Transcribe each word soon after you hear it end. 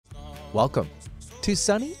Welcome to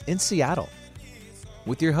Sunny in Seattle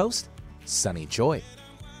with your host, Sunny Joy.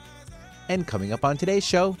 And coming up on today's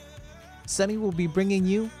show, Sunny will be bringing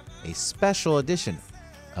you a special edition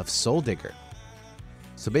of Soul Digger.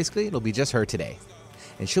 So basically, it'll be just her today.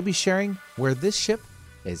 And she'll be sharing where this ship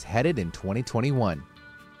is headed in 2021.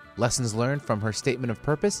 Lessons learned from her statement of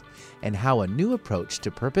purpose and how a new approach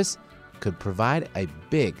to purpose could provide a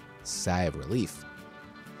big sigh of relief.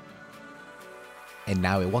 And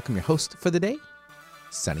now I welcome your host for the day,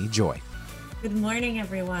 Sunny Joy. Good morning,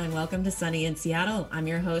 everyone. Welcome to Sunny in Seattle. I'm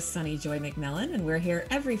your host, Sunny Joy McMillan, and we're here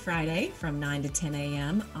every Friday from 9 to 10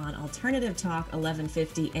 a.m. on Alternative Talk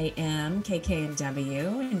 1150 a.m.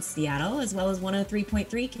 KKNW in Seattle, as well as 103.3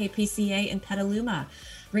 KPCA in Petaluma,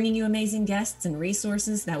 bringing you amazing guests and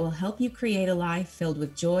resources that will help you create a life filled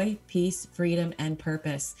with joy, peace, freedom, and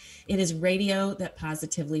purpose. It is radio that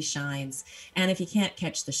positively shines. And if you can't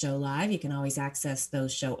catch the show live, you can always access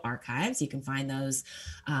those show archives. You can find those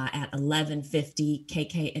at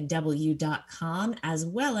 1150kknw.com, as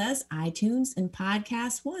well as iTunes and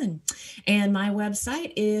Podcast One. And my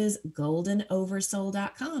website is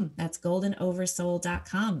goldenoversoul.com. That's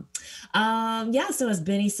goldenoversoul.com. So as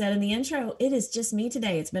Benny said in the intro, it is just me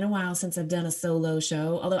today. It's been a while since I've done a solo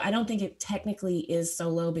show, although I don't think it technically is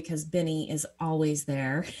solo because Benny is always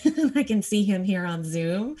there. I can see him here on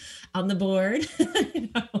Zoom on the board.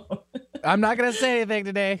 I'm not going to say anything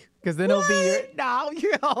today because then it'll be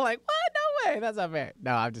you're all like, what? No way. That's not fair.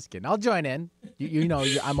 No, I'm just kidding. I'll join in.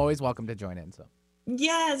 I'm always welcome to join in. So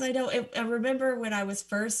yes, I know. I remember when I was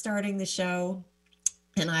first starting the show,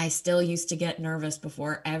 and I still used to get nervous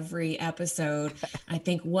before every episode. I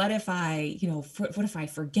think, what if I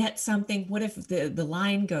forget something? What if the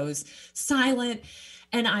line goes silent?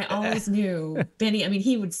 And I always knew Benny,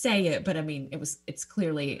 he would say it, but it's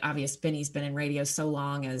clearly obvious. Benny's been in radio so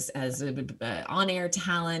long as a on-air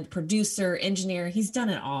talent, producer, engineer. He's done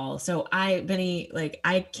it all. So Benny,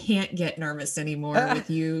 I can't get nervous anymore with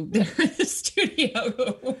you there in the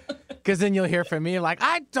studio. Because then you'll hear from me like,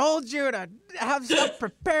 I told you to have stuff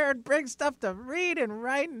prepared, bring stuff to read and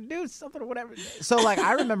write and do something or whatever. So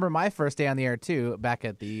I remember my first day on the air too, back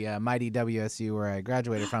at the mighty WSU where I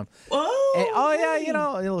graduated from.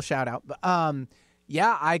 A little shout out.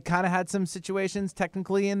 I kind of had some situations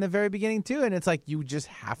technically in the very beginning too. And it's like, you just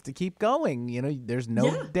have to keep going. There's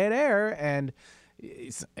no dead air. And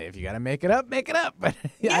if you got to make it up, make it up. But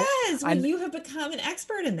yes, you have become an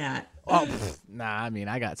expert in that. I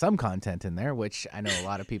got some content in there, which I know a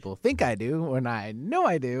lot of people think I do, and I know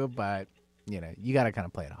I do, but you got to kind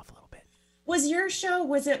of play it off a little bit. Was your show,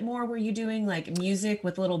 were you doing music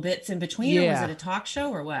with little bits in between, or was it a talk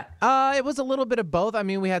show or what? It was a little bit of both.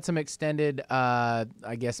 We had some extended,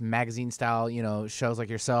 magazine style, shows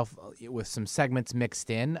like yourself with some segments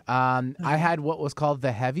mixed in. I had what was called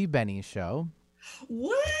the Heavy Benny Show.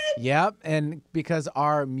 What? Yep, and because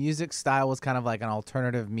our music style was kind of like an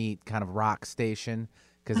alternative meet kind of rock station,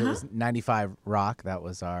 because it was 95 Rock, that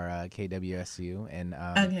was our KWSU and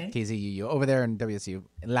KZUU over there in WSU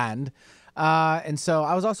land. And so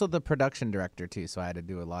I was also the production director too, so I had to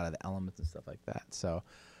do a lot of the elements and stuff like that. So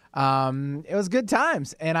it was good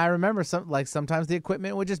times. And I remember sometimes the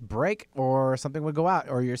equipment would just break or something would go out,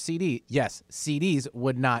 or your CD. Yes, CDs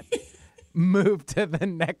would not move to the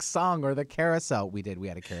next song or the carousel. We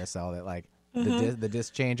had a carousel that the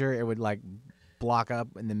disc changer, it would block up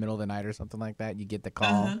in the middle of the night or something like that. You get the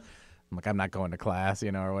call. I'm I'm not going to class,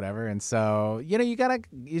 or whatever. And so, you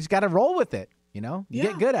just gotta roll with it, you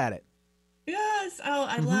get good at it. Yes. Oh,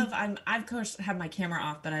 I of course have my camera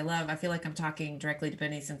off, but I feel like I'm talking directly to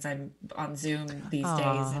Benny since I'm on Zoom these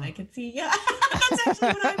days, and I can see, that's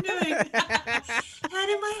actually what I'm doing. Head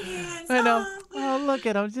in my hands. I know. Oh, look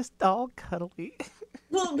at him, just all cuddly.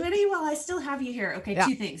 Well, Benny, while I still have you here,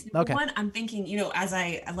 two things. Number one, I'm thinking,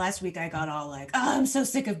 last week I got all I'm so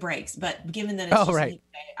sick of breaks, but given that it's me today,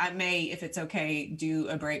 I may, if it's okay, do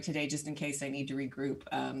a break today just in case I need to regroup.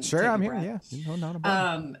 Sure, I'm here. Yeah, no, not a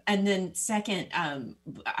problem. And then second,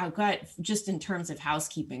 I've got, just in terms of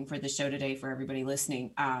housekeeping for the show today for everybody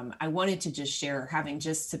listening, I wanted to just share, having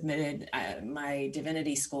just submitted my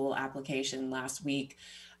Divinity School application last week.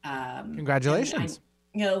 Congratulations.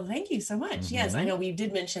 Thank you so much. Yes, I know we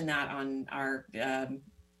did mention that on our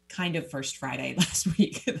kind of first Friday last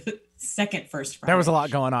week, second first Friday. There was a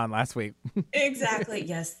lot going on last week. Exactly.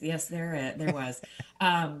 Yes, there was.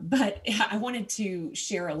 But I wanted to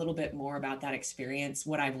share a little bit more about that experience,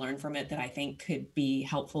 what I've learned from it that I think could be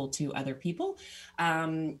helpful to other people.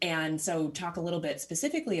 And so talk a little bit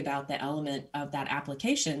specifically about the element of that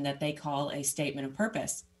application that they call a statement of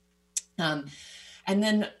purpose. and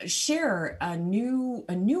then share a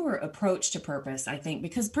newer approach to purpose, I think,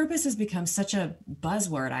 because purpose has become such a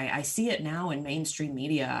buzzword. I see it now in mainstream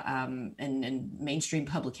media, and mainstream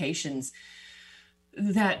publications,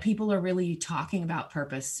 that people are really talking about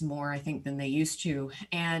purpose more, I think, than they used to.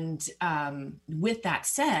 And with that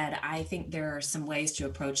said, I think there are some ways to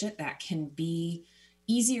approach it that can be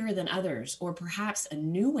easier than others, or perhaps a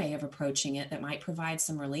new way of approaching it that might provide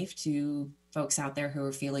some relief to folks out there who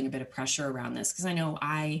are feeling a bit of pressure around this. Because I know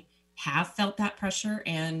I have felt that pressure,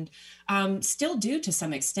 and still do to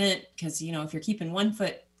some extent, because, you know, if you're keeping one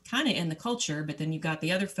foot kind of in the culture, but then you've got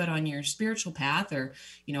the other foot on your spiritual path, or,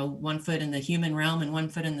 you know, one foot in the human realm and one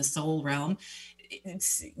foot in the soul realm,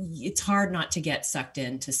 it's hard not to get sucked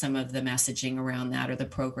into some of the messaging around that, or the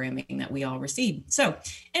programming that we all receive. So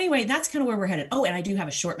anyway, that's kind of where we're headed. Oh, and I do have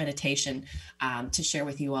a short meditation to share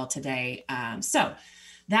with you all today. So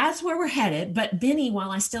that's where we're headed. But Benny, while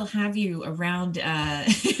I still have you around, I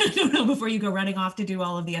don't know, before you go running off to do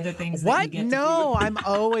all of the other things that you get to do. No, I'm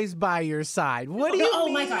always by your side. What do you mean? Oh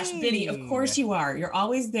my gosh, Benny, of course you are. You're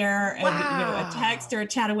always there, and you know, a text or a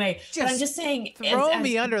chat away. But I'm just saying, throw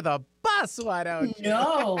me under the bus, why don't you?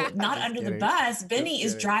 No, not under the bus. Benny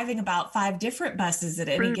is driving about 5 different buses at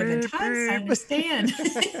any given time, so I understand.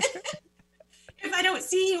 If I don't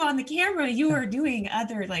see you on the camera, you are doing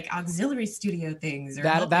other like auxiliary studio things. Or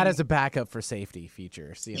that is a backup for safety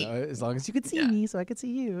features, you know, as long as you can see me, so I can see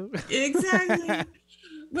you. Exactly.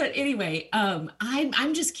 But anyway,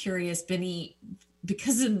 I'm just curious, Benny,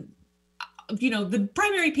 because of, you know, the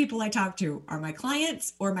primary people I talk to are my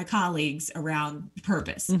clients or my colleagues around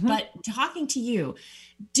purpose. Mm-hmm. But talking to you,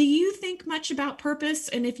 do you think much about purpose?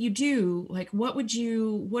 And if you do, like, what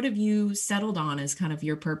have you settled on as kind of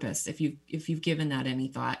your purpose, if you've given that any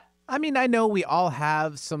thought? I mean, I know we all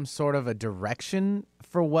have some sort of a direction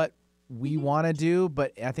for what we want to do,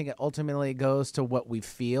 but I think it ultimately goes to what we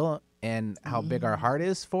feel and how big our heart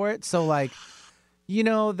is for it. So like, you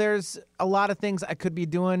know, there's a lot of things I could be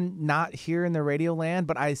doing not here in the radio land,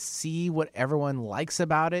 but I see what everyone likes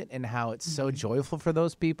about it and how it's so joyful for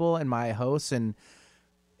those people and my hosts, and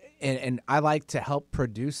I like to help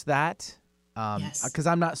produce that because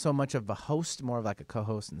I'm not so much of a host, more of like a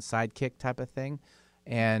co-host and sidekick type of thing.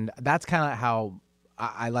 And that's kind of how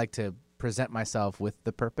I like to present myself with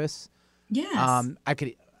the purpose. Yes.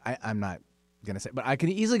 I'm not going to say, but I could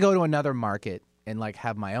easily go to another market and like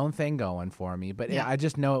have my own thing going for me. But I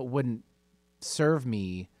just know it wouldn't serve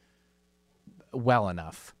me well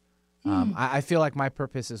enough. I feel like my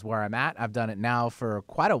purpose is where I'm at. I've done it now for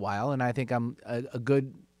quite a while, and I think I'm a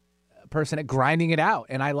good person at grinding it out.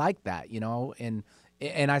 And I like that, you know, and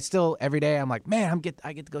I still every day I'm like, man,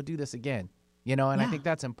 I get to go do this again, you know, and I think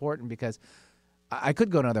that's important because I could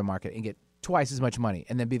go to another market and get twice as much money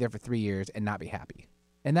and then be there for 3 years and not be happy.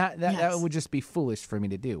 And that would just be foolish for me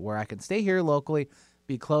to do, where I can stay here locally,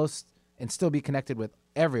 be close, and still be connected with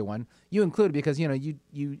everyone, you included, because, you know,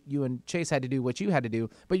 you and Chase had to do what you had to do,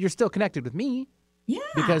 but you're still connected with me. Yeah.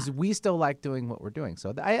 Because we still like doing what we're doing.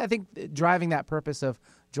 So I think driving that purpose of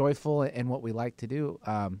joyful and what we like to do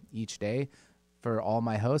each day for all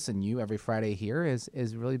my hosts and you every Friday here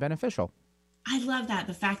is really beneficial. I love that.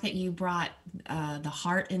 The fact that you brought the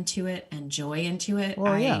heart into it and joy into it.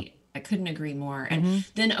 Well, I couldn't agree more. And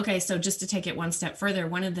then, okay, so just to take it one step further,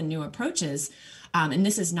 one of the new approaches, and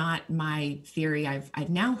this is not my theory, I've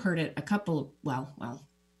now heard it a couple, well,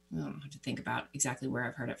 I don't have to think about exactly where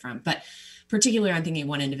I've heard it from, but particularly I'm thinking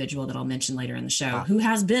one individual that I'll mention later in the show who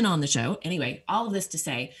has been on the show. Anyway, all of this to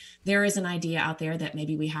say, there is an idea out there that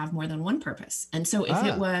maybe we have more than one purpose. And so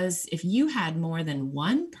if you had more than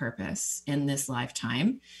one purpose in this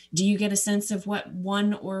lifetime, do you get a sense of what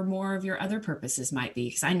one or more of your other purposes might be?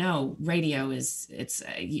 Because I know radio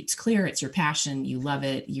it's clear, it's your passion, you love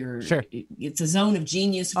it, it's a zone of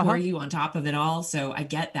genius for you on top of it all. So I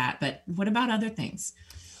get that. But what about other things?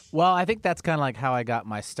 Well, I think that's kind of like how I got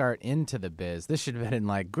my start into the biz. This should have been in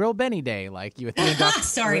like Grill Benny Day, like you with you and Dr.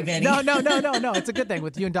 Sorry, Benny. No. It's a good thing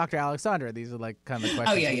with you and Dr. Alexandra. These are like kind of the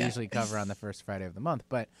questions we usually cover on the first Friday of the month.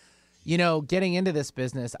 But, you know, getting into this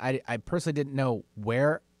business, I personally didn't know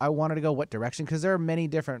where I wanted to go, what direction, because there are many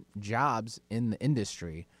different jobs in the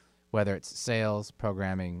industry, whether it's sales,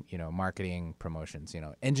 programming, you know, marketing, promotions, you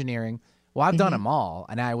know, engineering. Well, I've done them all,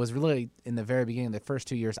 and I was really, in the very beginning, the first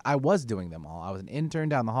 2 years, I was doing them all. I was an intern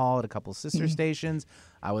down the hall at a couple of sister stations.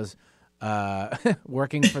 I was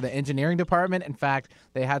working for the engineering department. In fact,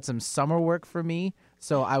 they had some summer work for me,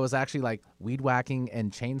 so I was actually like weed whacking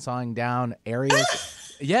and chainsawing down areas.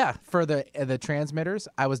 For the transmitters.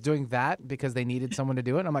 I was doing that because they needed someone to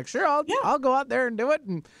do it. And I'm like, sure, I'll go out there and do it,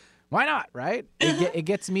 and why not, right? It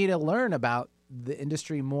gets me to learn about the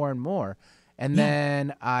industry more and more. And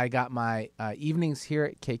then I got my evenings here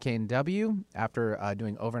at KKNW after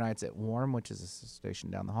doing overnights at Warm, which is a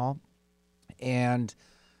station down the hall. And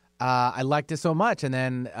I liked it so much. And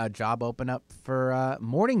then a job opened up for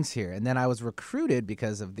mornings here. And then I was recruited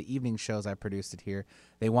because of the evening shows I produced it here.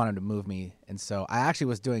 They wanted to move me. And so I actually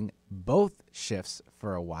was doing both shifts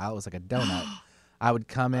for a while. It was like a donut. I would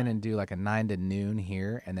come in and do like a 9 to noon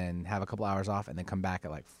here and then have a couple hours off and then come back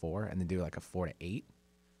at like 4 and then do like a 4 to 8.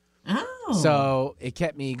 Oh. So it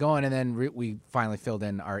kept me going. And then we finally filled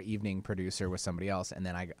in our evening producer with somebody else. And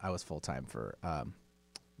then I was full-time for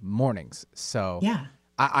mornings. So yeah.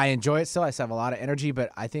 I enjoy it still. I still have a lot of energy,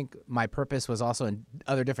 but I think my purpose was also in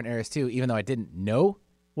other different areas too, even though I didn't know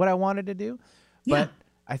what I wanted to do. But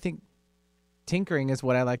I think tinkering is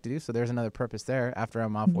what I like to do. So there's another purpose there after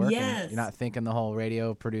I'm off work. Yes. And you're not thinking the whole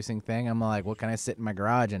radio producing thing. I'm like, what can I sit in my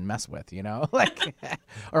garage and mess with, like,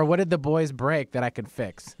 or what did the boys break that I could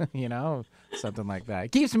fix, something like that.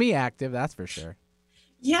 It keeps me active. That's for sure.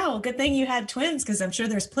 Yeah, well, good thing you had twins because I'm sure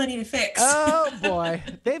there's plenty to fix. Oh boy,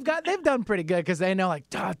 they've done pretty good because they know like,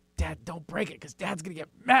 Dad, don't break it because Dad's gonna get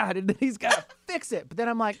mad and he's gotta fix it. But then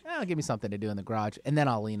I'm like, give me something to do in the garage, and then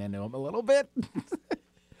I'll lean into them a little bit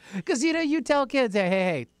because you tell kids,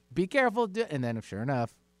 hey, be careful, and then if sure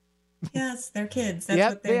enough, yes, they're kids.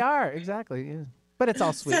 That's what they are exactly. Yeah. But it's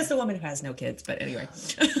all sweet. Says the woman who has no kids, but anyway.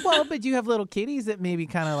 Well, but you have little kitties that maybe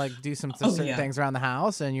kind of like do some certain things around the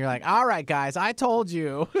house, and you're like, all right, guys, I told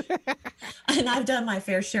you. And I've done my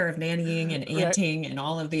fair share of nannying and aunting and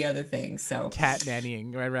all of the other things. So cat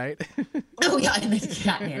nannying, right? Oh, yeah, and then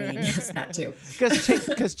cat nannying. Yes, that too.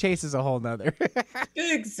 Because Chase is a whole nother.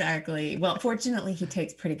 Exactly. Well, fortunately, he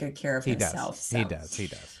takes pretty good care of himself. He does.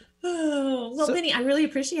 Oh, well, Benny, I really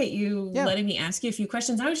appreciate you letting me ask you a few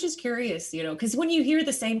questions. I was just curious, because when you hear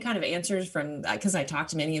the same kind of answers from, because I talk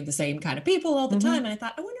to many of the same kind of people all the time, and I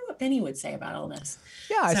thought, I wonder what Benny would say about all this.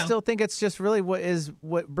 Yeah, I still think it's just really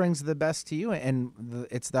what brings the best to you, and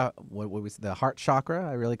it's the heart chakra.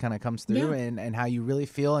 I really kind of comes through, and how you really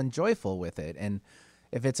feel and joyful with it, and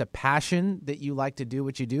if it's a passion that you like to do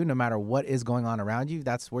what you do, no matter what is going on around you,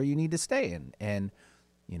 that's where you need to stay in. And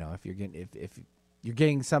if you're getting if you're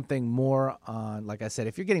getting something more on, like I said,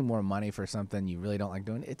 if you're getting more money for something you really don't like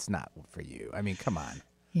doing, it's not for you. I mean, come on.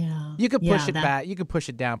 Yeah. You could push it back. You could push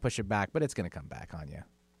it down, push it back, but it's going to come back on you.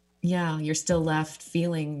 Yeah. You're still left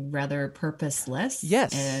feeling rather purposeless.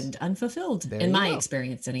 Yes. And unfulfilled in my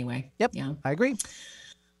experience anyway. Yep. Yeah. I agree.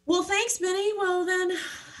 Well, thanks, Benny. Well, then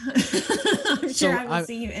I'm sure I will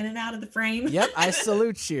see you in and out of the frame. Yep. I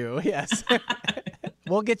salute you. Yes.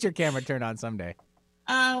 We'll get your camera turned on someday.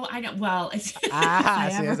 Oh, I know. Well, if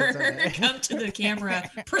I ever come to the camera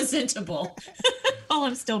presentable while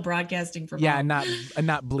I'm still broadcasting from home. and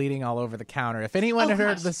not bleeding all over the counter. If anyone had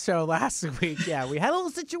heard the show last week, we had a little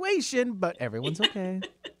situation, but everyone's okay.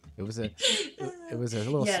 It was a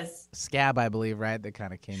little scab, I believe, right? That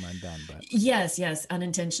kind of came undone, but yes,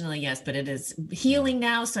 unintentionally, yes, but it is healing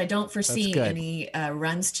now, so I don't foresee any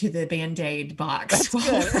runs to the Band-Aid box while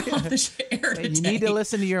we're on the air today. You need to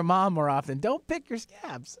listen to your mom more often. Don't pick your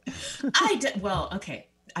scabs. Okay.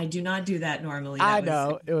 I do not do that normally. I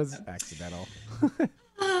know it was accidental.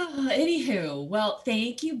 Anywho, well,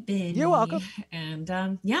 thank you, Benny. You're welcome. And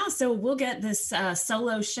so we'll get this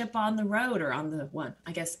solo ship on the road, or on the one,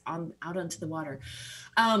 I guess, out onto the water.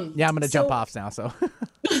 I'm gonna jump off now, so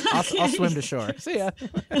I'll swim to shore. See ya.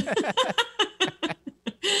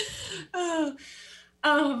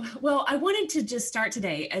 Well, I wanted to just start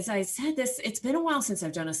today. As I said, it's been a while since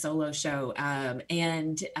I've done a solo show,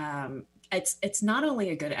 and it's not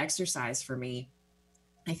only a good exercise for me,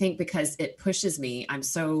 I think, because it pushes me. I'm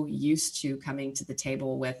so used to coming to the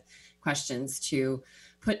table with questions to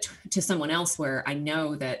put to someone else, where I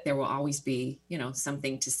know that there will always be,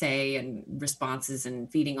 something to say and responses and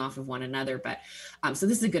feeding off of one another. But so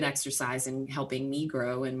this is a good exercise in helping me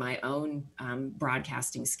grow in my own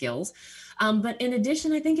broadcasting skills. But in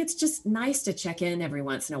addition, I think it's just nice to check in every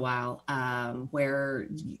once in a while, where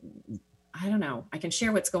I don't know, I can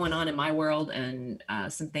share what's going on in my world, and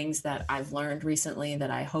some things that I've learned recently that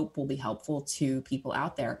I hope will be helpful to people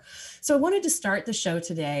out there. So I wanted to start the show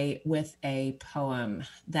today with a poem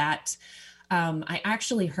that I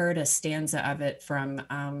actually heard a stanza of it from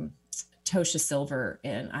Tosha Silver,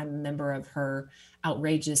 and I'm a member of her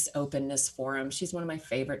Outrageous Openness Forum. She's one of my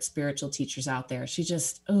favorite spiritual teachers out there. She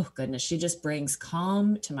just, she just brings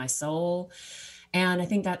calm to my soul. And I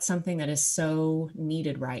think that's something that is so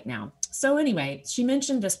needed right now. So anyway, she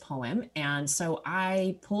mentioned this poem. And so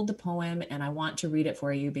I pulled the poem and I want to read it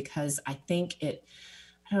for you because I think it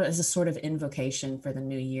is a sort of invocation for the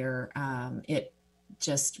new year. It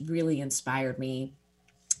just really inspired me.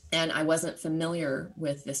 And I wasn't familiar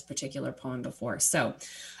with this particular poem before. So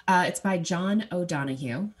it's by John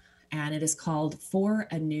O'Donohue, and it is called For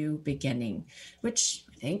a New Beginning, which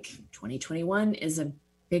I think 2021 is a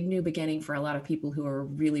big new beginning for a lot of people who are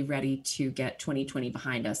really ready to get 2020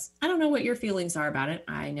 behind us. I don't know what your feelings are about it.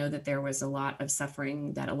 I know that there was a lot of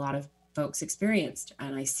suffering that a lot of folks experienced,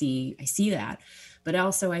 and I see that. But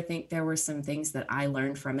also, I think there were some things that I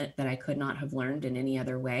learned from it that I could not have learned in any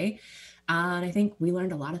other way. And I think we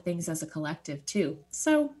learned a lot of things as a collective too.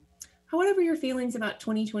 So however your feelings about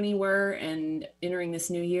 2020 were and entering this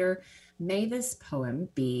new year, may this poem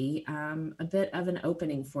be a bit of an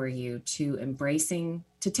opening for you to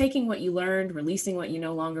taking what you learned, releasing what you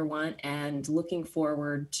no longer want, and looking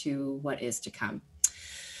forward to what is to come.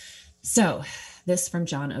 So this from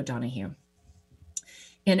John O'Donohue.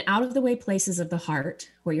 In out of the way places of the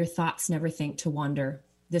heart, where your thoughts never think to wander,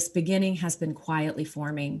 this beginning has been quietly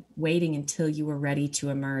forming, waiting until you were ready to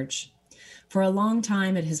emerge. For a long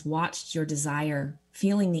time, it has watched your desire,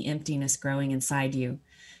 feeling the emptiness growing inside you,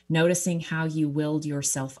 noticing how you willed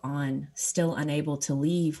yourself on, still unable to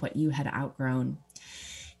leave what you had outgrown.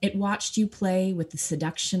 It watched you play with the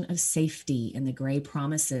seduction of safety and the gray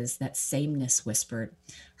promises that sameness whispered,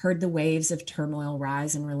 heard the waves of turmoil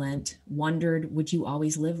rise and relent, wondered, would you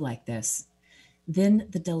always live like this? Then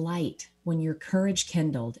the delight when your courage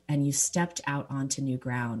kindled and you stepped out onto new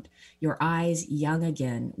ground, your eyes young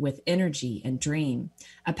again with energy and dream,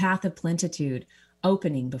 a path of plenitude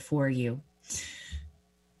opening before you.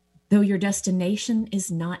 Though your destination is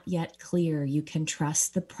not yet clear, you can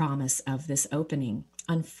trust the promise of this opening.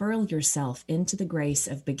 Unfurl yourself into the grace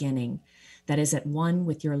of beginning that is at one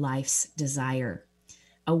with your life's desire.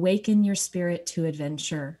 Awaken your spirit to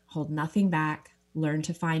adventure, hold nothing back, learn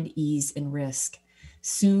to find ease in risk.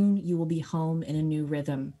 Soon you will be home in a new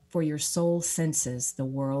rhythm, for your soul senses the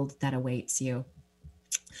world that awaits you.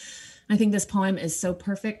 I think this poem is so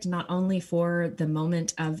perfect, not only for the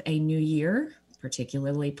moment of a new year,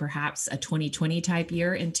 particularly perhaps a 2020 type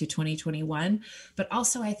year into 2021, but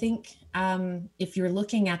also I think if you're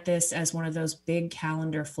looking at this as one of those big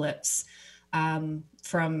calendar flips,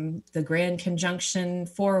 from the Grand Conjunction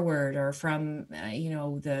forward, or from, I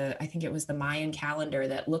think it was the Mayan calendar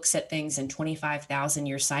that looks at things in 25,000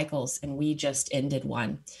 year cycles. And we just ended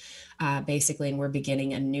one, basically, and we're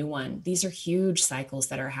beginning a new one. These are huge cycles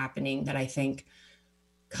that are happening that I think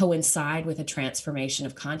coincide with a transformation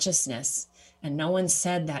of consciousness. And no one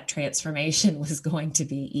said that transformation was going to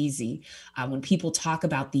be easy. When people talk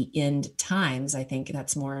about the end times, I think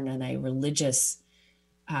that's more in a religious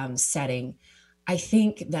setting. I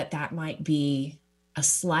think that might be a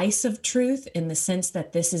slice of truth, in the sense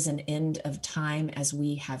that this is an end of time as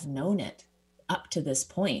we have known it up to this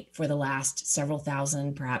point for the last several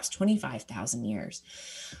thousand, perhaps 25,000 years.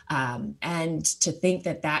 And to think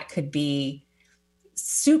that could be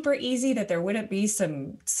super easy, that there wouldn't be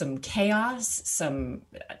some chaos, some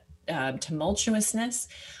tumultuousness,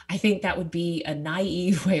 I think that would be a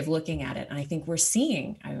naive way of looking at it. And I think we're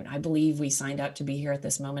seeing, I believe we signed up to be here at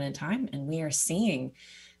this moment in time, and we are seeing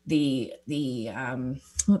the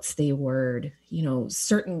what's the word,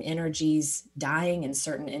 certain energies dying and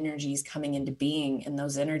certain energies coming into being. And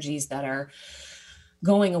those energies that are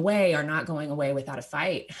going away are not going away without a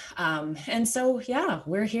fight. And so, yeah,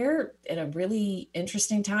 we're here at a really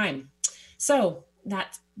interesting time. So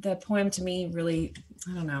that the poem to me really,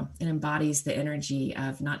 I don't know, it embodies the energy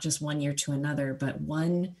of not just one year to another, but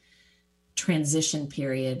one transition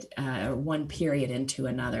period, one period into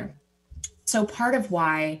another. So part of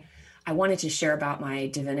why I wanted to share about my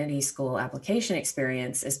divinity school application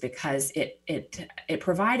experience is because it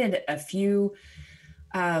provided a few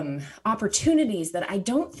opportunities that I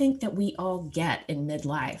don't think that we all get in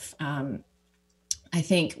midlife. I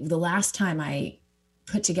think the last time I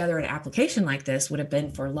put together an application like this would have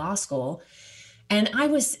been for law school. And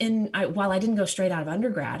while I didn't go straight out of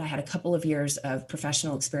undergrad, I had a couple of years of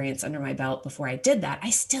professional experience under my belt before I did that. I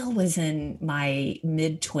still was in my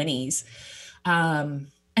mid-20s. And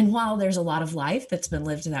while there's a lot of life that's been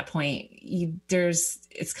lived to that point,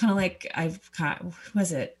 it's kind of like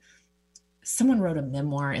someone wrote a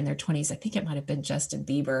memoir in their 20s. I think it might have been Justin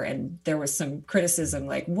Bieber. And there was some criticism,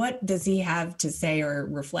 like, what does he have to say or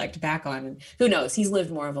reflect back on? And who knows? He's lived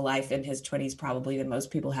more of a life in his 20s probably than most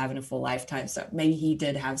people have in a full lifetime. So maybe he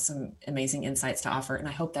did have some amazing insights to offer. And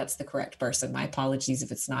I hope that's the correct person. My apologies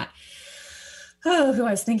if it's not who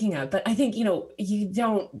I was thinking of. But I think,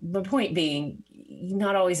 the point being,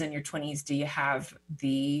 not always in your 20s do you have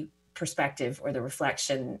the perspective or the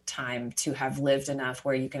reflection time to have lived enough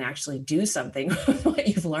where you can actually do something with what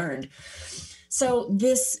you've learned. So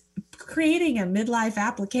this creating a midlife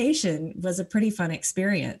application was a pretty fun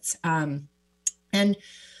experience. And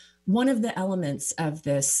one of the elements of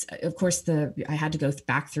this, of course, I had to go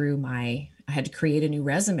back through I had to create a new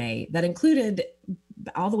resume that included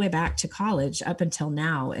all the way back to college up until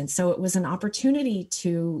now. And so it was an opportunity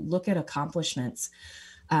to look at accomplishments,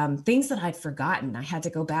 things that I'd forgotten. I had to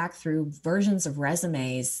go back through versions of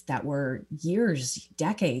resumes that were years,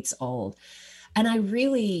 decades old. And I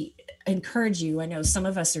really encourage you. I know some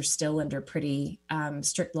of us are still under pretty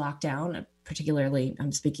strict lockdown, particularly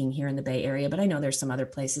I'm speaking here in the Bay Area, but I know there's some other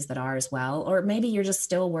places that are as well. Or maybe you're just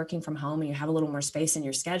still working from home and you have a little more space in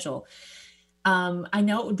your schedule. I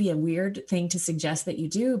know it would be a weird thing to suggest that you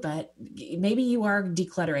do, but maybe you are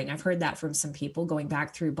decluttering. I've heard that from some people, going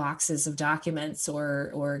back through boxes of documents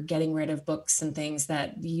or getting rid of books and things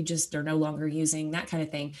that you just are no longer using, that kind of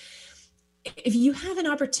thing. If you have an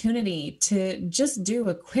opportunity to just do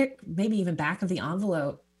a quick, maybe even back of the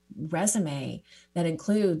envelope resume that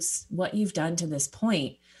includes what you've done to this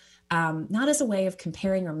point, not as a way of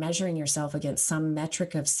comparing or measuring yourself against some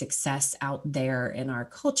metric of success out there in our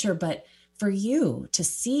culture, but for you to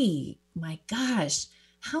see, my gosh,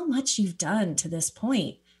 how much you've done to this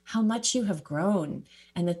point, how much you have grown,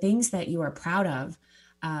 and the things that you are proud of.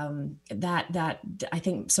 That I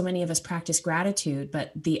think so many of us practice gratitude,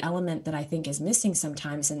 but the element that I think is missing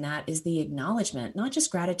sometimes in that is the acknowledgement, not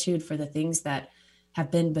just gratitude for the things that have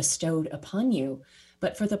been bestowed upon you,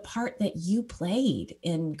 but for the part that you played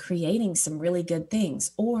in creating some really good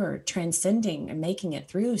things or transcending and making it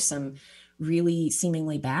through some really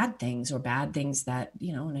seemingly bad things or bad things that,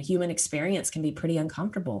 in a human experience can be pretty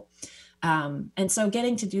uncomfortable. And so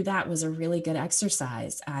getting to do that was a really good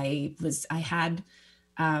exercise. I had,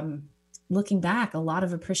 looking back, a lot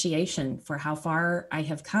of appreciation for how far I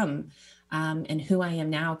have come, and who I am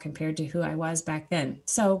now compared to who I was back then.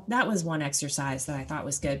 So that was one exercise that I thought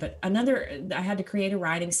was good. But another, I had to create a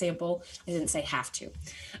writing sample. I didn't say have to.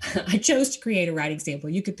 I chose to create a writing sample.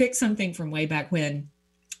 You could pick something from way back when,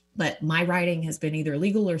 but my writing has been either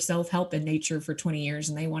legal or self-help in nature for 20 years,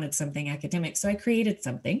 and they wanted something academic. So I created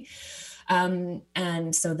something.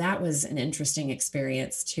 And so that was an interesting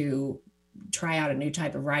experience to try out a new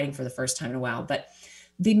type of writing for the first time in a while. But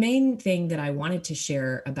the main thing that I wanted to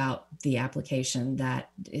share about the application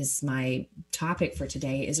that is my topic for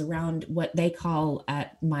today is around what they call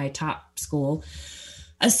at my top school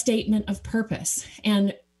a statement of purpose.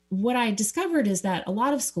 And what I discovered is that a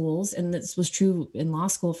lot of schools, and this was true in law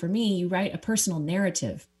school for me, you write a personal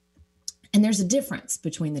narrative. And there's a difference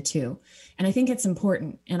between the two. And I think it's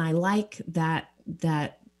important. And I like that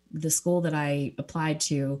the school that I applied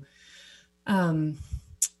to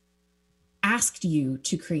asked you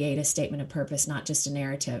to create a statement of purpose, not just a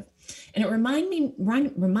narrative. And it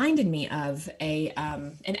reminded me of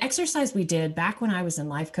an exercise we did back when I was in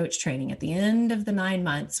life coach training. At the end of the 9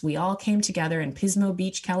 months, we all came together in Pismo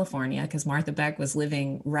Beach, California, because Martha Beck was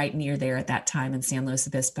living right near there at that time in San Luis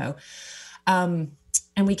Obispo.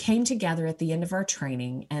 And we came together at the end of our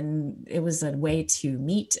training, and it was a way to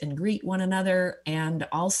meet and greet one another and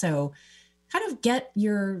also kind of get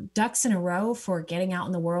your ducks in a row for getting out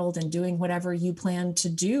in the world and doing whatever you plan to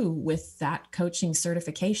do with that coaching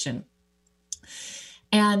certification.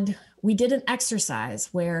 And we did an exercise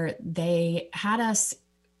where they had us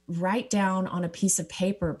write down on a piece of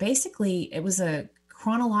paper. Basically, it was a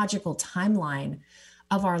chronological timeline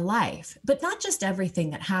of our life, but not just everything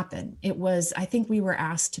that happened. It was, I think we were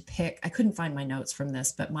asked to pick, I couldn't find my notes from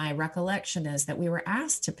this, but my recollection is that we were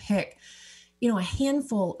asked to pick a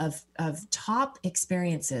handful of top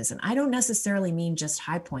experiences. And I don't necessarily mean just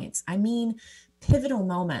high points. I mean pivotal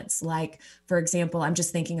moments. Like, for example, I'm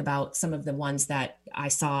just thinking about some of the ones that I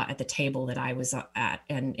saw at the table that I was at,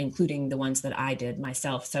 and including the ones that I did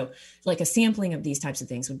myself. So like a sampling of these types of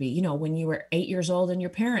things would be, when you were 8 years old and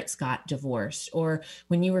your parents got divorced, or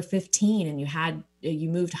when you were 15 and you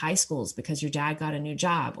moved high schools because your dad got a new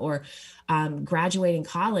job, or graduating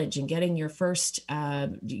college and getting your first,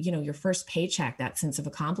 your first paycheck, that sense of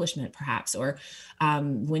accomplishment, perhaps, or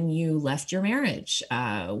when you left your marriage,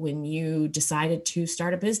 when you decided to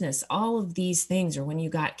start a business, all of these things, or when you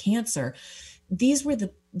got cancer. These were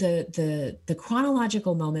the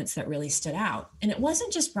chronological moments that really stood out. And it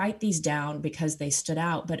wasn't just write these down because they stood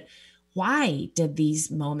out, but why did these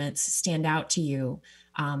moments stand out to you?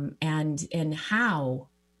 And how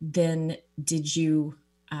then did you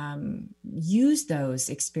use those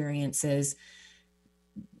experiences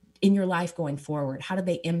in your life going forward? How do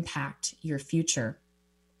they impact your future?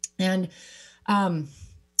 And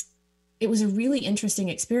it was a really interesting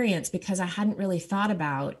experience because I hadn't really thought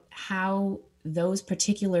about how those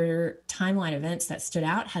particular timeline events that stood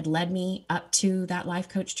out had led me up to that life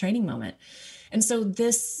coach training moment. And so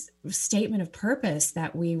this statement of purpose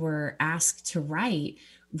that we were asked to write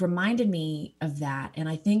reminded me of that. And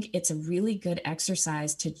I think it's a really good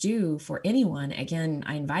exercise to do for anyone. Again,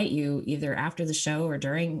 I invite you either after the show or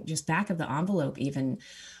during, just back of the envelope even,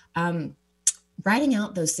 writing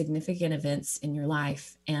out those significant events in your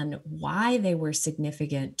life and why they were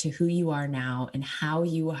significant to who you are now and how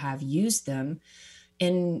you have used them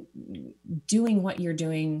in doing what you're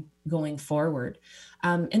doing going forward.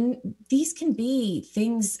 And these can be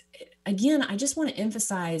things, again, I just want to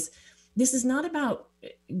emphasize, this is not about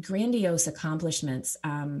grandiose accomplishments.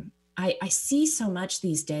 I see so much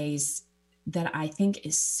these days that I think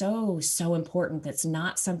is so, so important. That's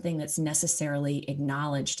not something that's necessarily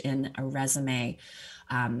acknowledged in a resume.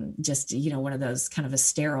 Just, one of those kind of a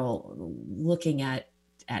sterile looking at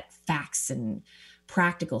facts and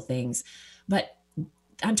practical things. But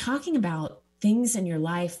I'm talking about things in your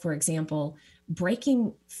life, for example,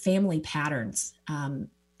 breaking family patterns.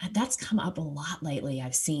 That's come up a lot lately.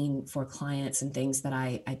 I've seen for clients and things that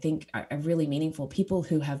I think are really meaningful. People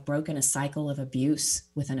who have broken a cycle of abuse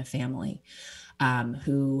within a family,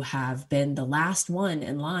 who have been the last one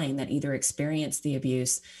in line that either experienced the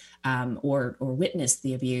abuse or witnessed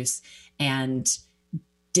the abuse and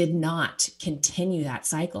did not continue that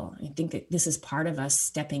cycle. I think that this is part of us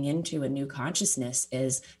stepping into a new consciousness,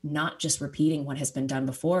 is not just repeating what has been done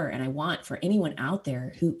before. And I want for anyone out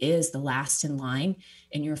there who is the last in line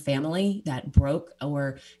in your family that broke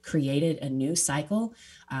or created a new cycle,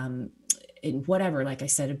 in whatever, like I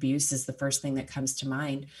said, abuse is the first thing that comes to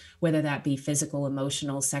mind, whether that be physical,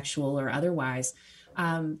 emotional, sexual, or otherwise.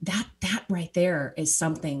 That right there is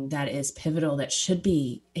something that is pivotal, that should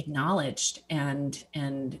be acknowledged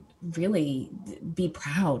and really be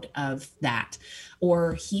proud of that.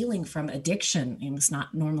 Or healing from addiction. And it's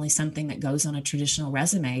not normally something that goes on a traditional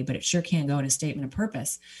resume, but it sure can go in a statement of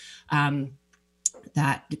purpose.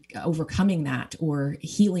 That overcoming that or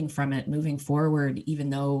healing from it, moving forward,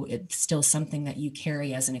 even though it's still something that you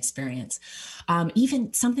carry as an experience.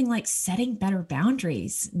 Even something like setting better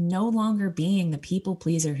boundaries, no longer being the people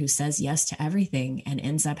pleaser who says yes to everything and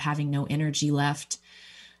ends up having no energy left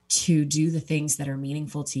to do the things that are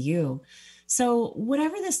meaningful to you. So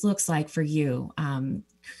whatever this looks like for you,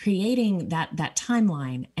 creating that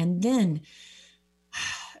timeline, and then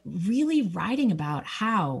really writing about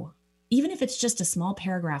how, even if it's just a small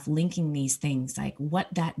paragraph linking these things, like what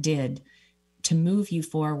that did to move you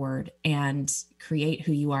forward and create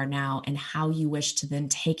who you are now and how you wish to then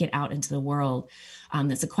take it out into the world.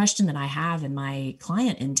 That's a question that I have in my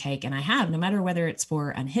client intake. And I have, no matter whether it's for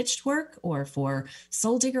unhitched work or for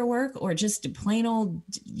soul digger work or just plain old,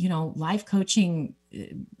 life coaching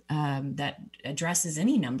that addresses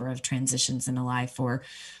any number of transitions in a life or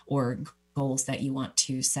goals that you want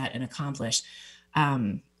to set and accomplish.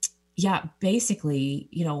 Basically,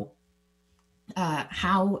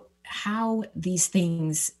 how these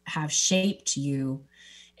things have shaped you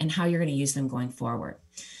and how you're going to use them going forward.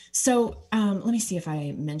 So let me see if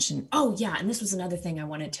I mentioned, and this was another thing I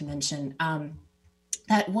wanted to mention,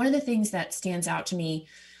 that one of the things that stands out to me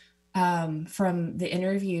from the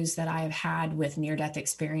interviews that I have had with near-death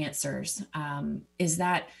experiencers is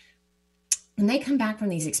that when they come back from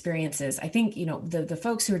these experiences, I think, the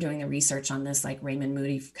folks who are doing the research on this, like Raymond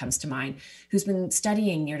Moody comes to mind, who's been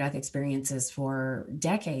studying near-death experiences for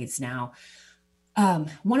decades now.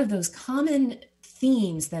 One of those common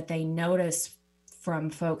themes that they notice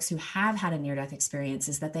from folks who have had a near-death experience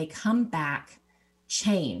is that they come back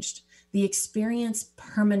changed. The experience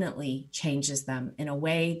permanently changes them in a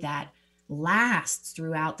way that lasts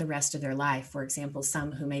throughout the rest of their life. For example,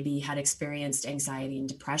 some who maybe had experienced anxiety and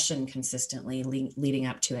depression consistently leading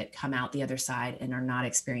up to it come out the other side and are not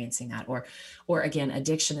experiencing that. Or again,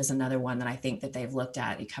 addiction is another one that I think that they've looked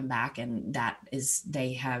at. You come back and that is,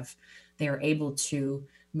 they are able to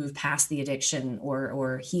move past the addiction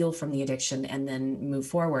or heal from the addiction and then move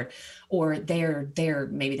forward. Or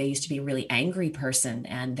maybe they used to be a really angry person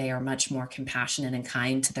and they are much more compassionate and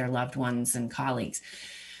kind to their loved ones and colleagues.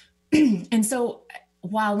 And so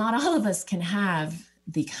while not all of us can have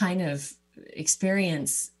the kind of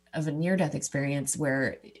experience of a near-death experience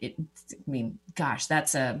where I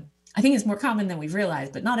think it's more common than we've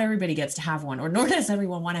realized, but not everybody gets to have one, or nor does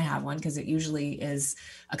everyone want to have one, because it usually is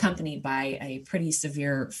accompanied by a pretty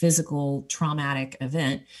severe physical traumatic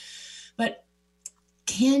event. But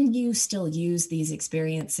can you still use these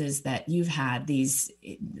experiences that you've had, these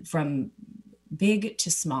from big to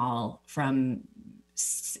small, from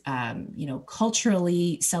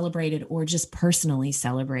culturally celebrated or just personally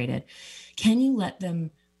celebrated? Can you let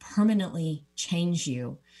them permanently change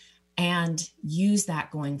you, and use that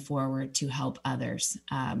going forward to help others,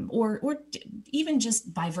 or even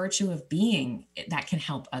just by virtue of being, that can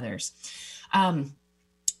help others.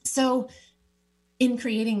 So in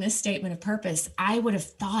creating this statement of purpose, I would have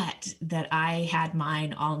thought that I had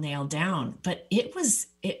mine all nailed down, but it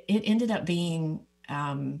ended up being,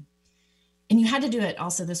 and you had to do it.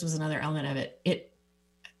 Also, this was another element of it. It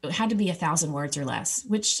had to be 1,000 words or less,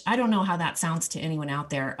 which I don't know how that sounds to anyone out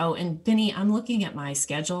there. Oh, and Benny, I'm looking at my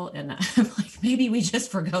schedule and I'm like, maybe we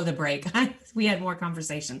just forgo the break. We had more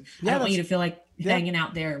conversation. I don't want you to feel like hanging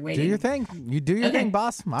out there waiting. Do your thing. You do your thing,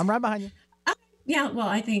 boss. I'm right behind you. Yeah, well,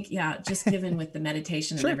 I think, just given with the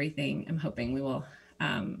meditation and everything, I'm hoping we will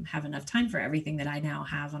have enough time for everything that I now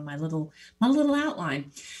have on my little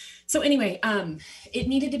outline. So anyway, it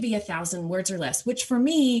needed to be 1,000 words or less, which for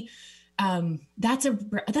me,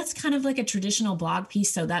 that's kind of like a traditional blog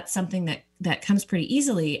piece. So that's something that comes pretty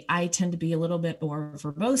easily. I tend to be a little bit more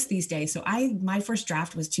verbose these days. So my first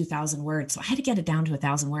draft was 2,000 words. So I had to get it down to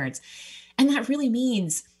 1,000 words. And that really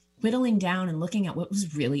means whittling down and looking at what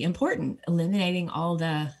was really important, eliminating all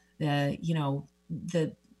the not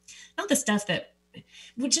the stuff that,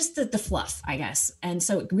 just the fluff, I guess. And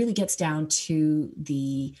so it really gets down to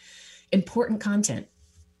the important content.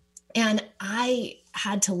 And I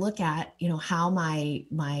had to look at, how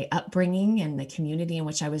my upbringing and the community in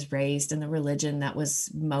which I was raised and the religion that was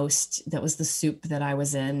the soup that I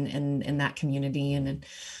was in that community, and in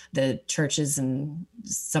the churches and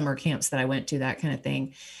summer camps that I went to, that kind of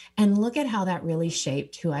thing. And look at how that really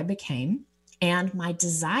shaped who I became and my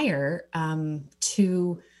desire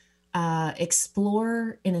to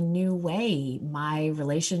explore in a new way my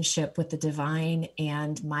relationship with the divine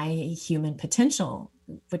and my human potential,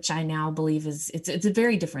 which I now believe it's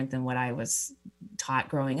very different than what I was taught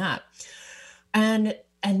growing up. And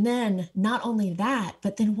then not only that,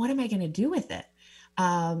 but then what am I going to do with it?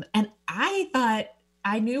 And I thought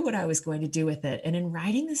I knew what I was going to do with it. And in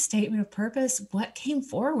writing the statement of purpose, what came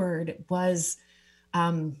forward was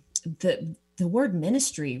the word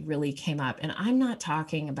ministry really came up. And I'm not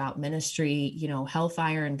talking about ministry,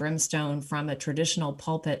 hellfire and brimstone from a traditional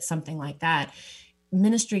pulpit, something like that.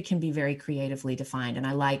 Ministry can be very creatively defined. And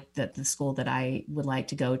I like that the school that I would like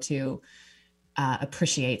to go to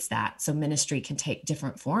appreciates that. So ministry can take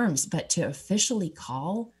different forms, but to officially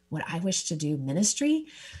call what I wish to do ministry,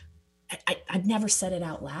 I've never said it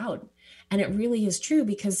out loud. And it really is true,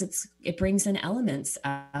 because it brings in elements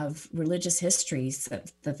of religious histories,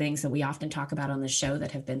 the things that we often talk about on the show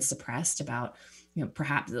that have been suppressed about,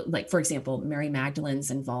 perhaps, like, for example, Mary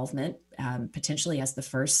Magdalene's involvement potentially as the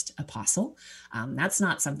first apostle. That's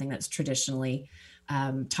not something that's traditionally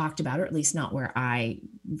talked about, or at least not where I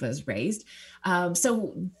was raised.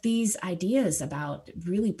 So these ideas about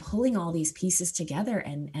really pulling all these pieces together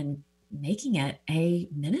and making it a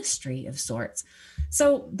ministry of sorts.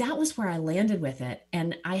 So that was where I landed with it.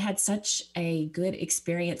 And I had such a good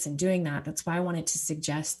experience in doing that. That's why I wanted to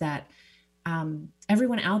suggest that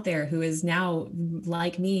everyone out there who is now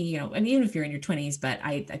like me, and even if you're in your 20s, but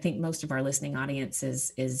I think most of our listening audience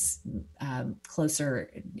is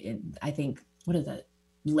closer. I think, what are the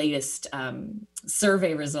latest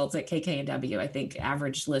survey results at KKNW? I think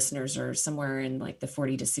average listeners are somewhere in like the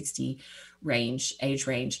 40 to 60 age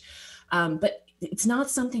range. But it's not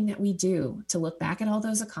something that we do, to look back at all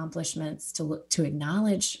those accomplishments, to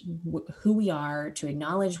acknowledge who we are, to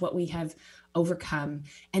acknowledge what we have overcome,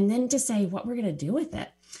 and then to say what we're going to do with it.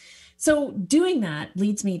 So doing that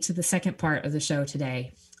leads me to the second part of the show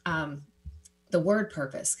today, the word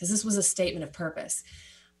purpose, because this was a statement of purpose.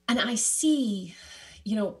 And I see,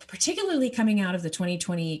 particularly coming out of the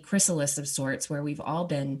 2020 chrysalis of sorts, where we've all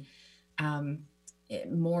been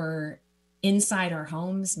more inside our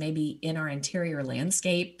homes, maybe in our interior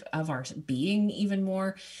landscape of our being even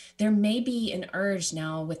more, there may be an urge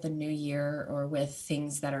now with the new year, or with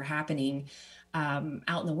things that are happening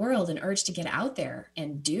out in the world, an urge to get out there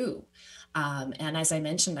and do. And as I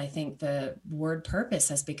mentioned, I think the word purpose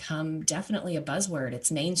has become definitely a buzzword. It's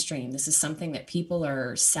mainstream. This is something that people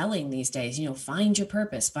are selling these days. Find your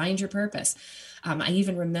purpose, find your purpose. I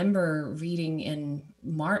even remember reading in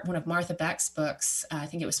one of Martha Beck's books, I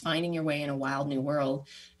think it was Finding Your Way in a Wild New World.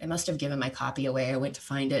 I must have given my copy away. I went to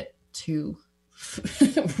find it to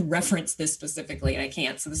reference this specifically, and I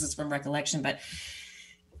can't. So this is from recollection, but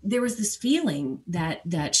there was this feeling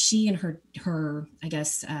that she and her I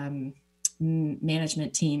guess,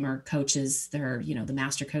 management team or coaches, the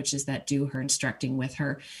master coaches that do her instructing with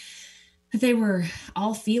her, they were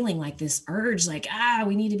all feeling like this urge, like,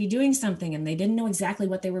 we need to be doing something. And they didn't know exactly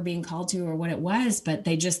what they were being called to or what it was, but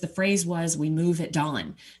the phrase was, we move at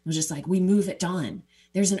dawn. It was just like, we move at dawn.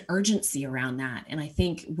 there's an urgency around that. And I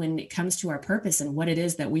think when it comes to our purpose and what it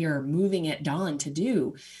is that we are moving at dawn to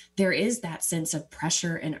do, there is that sense of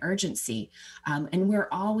pressure and urgency. And we're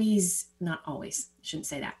always, not always, I shouldn't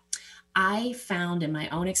say that. I found in my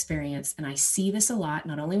own experience, and I see this a lot,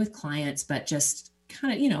 not only with clients, but just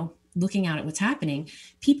kind of, looking out at what's happening,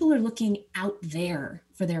 people are looking out there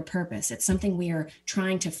for their purpose. It's something we are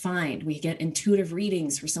trying to find. We get intuitive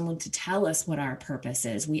readings for someone to tell us what our purpose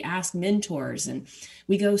is. We ask mentors and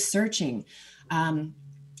we go searching.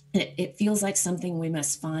 It feels like something we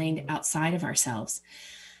must find outside of ourselves.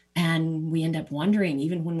 And we end up wondering,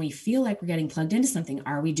 even when we feel like we're getting plugged into something,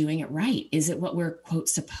 are we doing it right? Is it what we're, quote,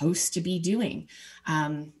 supposed to be doing?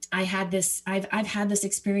 I've had this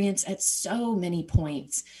experience at so many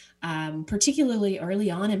points, particularly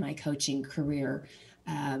early on in my coaching career.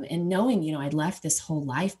 And knowing, I'd left this whole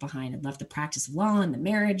life behind. I'd left the practice of law and the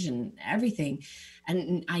marriage and everything.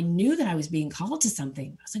 And I knew that I was being called to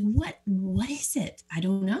something. I was like, what is it? I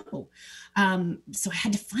don't know. So I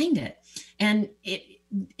had to find it. And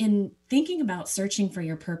in thinking about searching for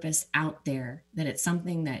your purpose out there, that it's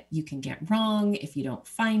something that you can get wrong if you don't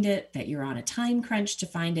find it, that you're on a time crunch to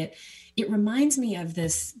find it. It reminds me of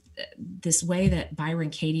this way that Byron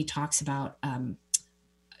Katie talks about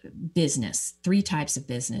business, 3 types of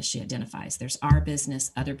business she identifies. There's our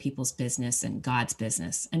business, other people's business, and God's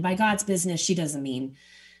business. And by God's business, she doesn't mean,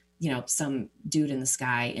 some dude in the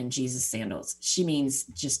sky in Jesus sandals. She means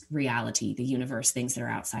just reality, the universe, things that are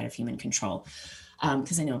outside of human control.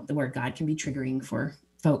 Because I know the word God can be triggering for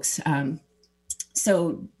folks.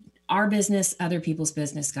 So our business, other people's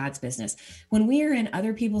business, God's business. When we are in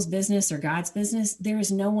other people's business or God's business, there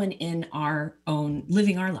is no one in our own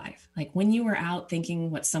living our life. Like when you are out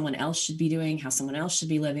thinking what someone else should be doing, how someone else should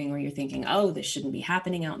be living, or you're thinking, oh, this shouldn't be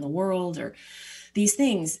happening out in the world, or these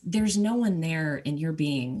things, there's no one there in your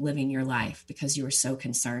being living your life because you are so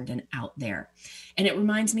concerned and out there. And it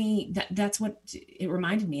reminds me that's what it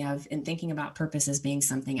reminded me of in thinking about purpose as being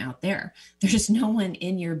something out there. There's no one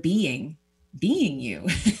in your being you.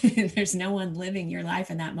 There's no one living your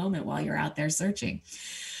life in that moment while you're out there searching.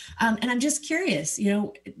 And I'm just curious,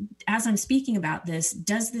 as I'm speaking about this,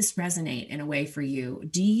 does this resonate in a way for you?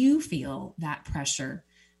 Do you feel that pressure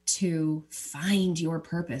to find your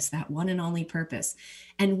purpose, that one and only purpose?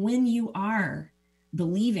 And when you are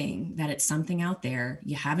believing that it's something out there,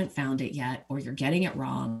 you haven't found it yet, or you're getting it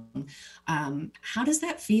wrong, how does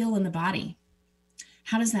that feel in the body?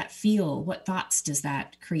 How does that feel? What thoughts does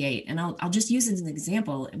that create? And I'll just use it as an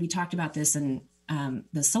example. We talked about this in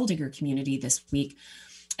the Soul Digger community this week.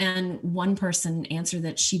 And one person answered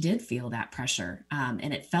that she did feel that pressure.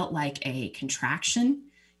 And it felt like a contraction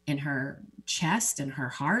in her chest and her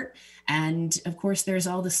heart. And of course, there's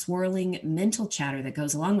all the swirling mental chatter that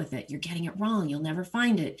goes along with it. You're getting it wrong. You'll never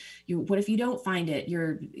find it. What if you don't find it?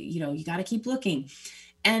 You got to keep looking.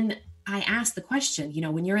 And I asked the question,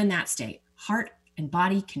 when you're in that state, heart and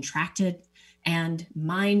body contracted and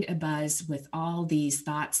mind abuzz with all these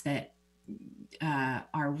thoughts that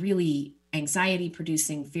are really anxiety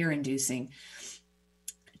producing, fear inducing,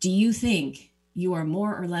 do you think you are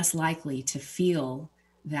more or less likely to feel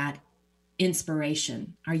that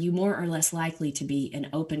inspiration? Are you more or less likely to be an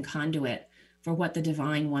open conduit for what the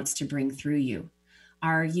divine wants to bring through you?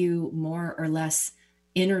 Are you more or less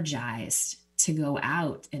energized to go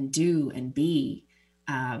out and do and be?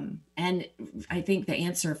 And I think the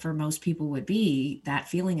answer for most people would be that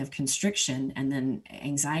feeling of constriction and then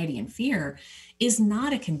anxiety and fear is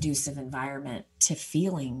not a conducive environment to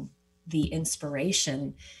feeling the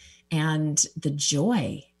inspiration and the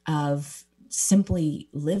joy of simply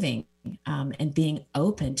living and being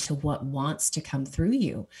open to what wants to come through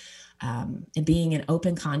you, and being an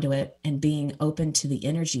open conduit and being open to the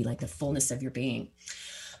energy, like the fullness of your being.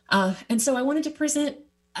 And so I wanted to present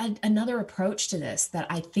another approach to this that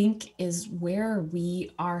I think is where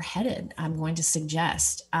we are headed. I'm going to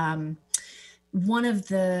suggest one of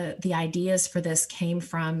the ideas for this came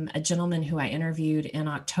from a gentleman who I interviewed in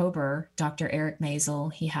October, Dr. Eric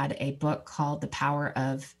Maisel. He had a book called The Power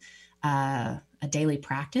of a Daily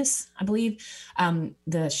Practice, I believe.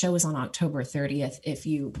 The show is on October 30th if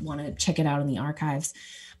you want to check it out in the archives.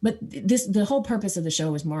 But the whole purpose of the show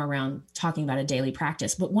was more around talking about a daily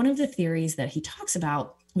practice. But one of the theories that he talks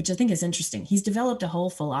about, which I think is interesting, he's developed a whole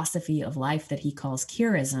philosophy of life that he calls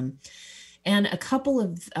Kirism. And a couple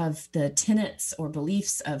of the tenets or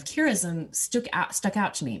beliefs of Kirism stuck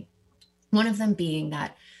out to me. One of them being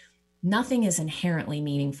that nothing is inherently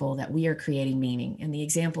meaningful, that we are creating meaning. And the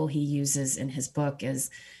example he uses in his book is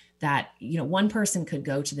that, one person could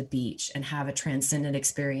go to the beach and have a transcendent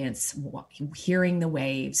experience, hearing the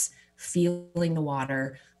waves, feeling the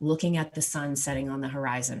water, looking at the sun setting on the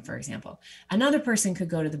horizon, for example. Another person could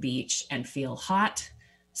go to the beach and feel hot,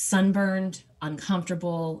 sunburned,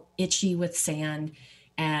 uncomfortable, itchy with sand,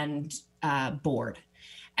 and bored.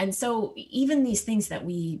 And so even these things that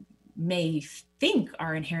we may think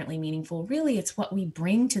are inherently meaningful, really it's what we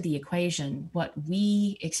bring to the equation, what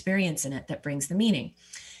we experience in it, that brings the meaning.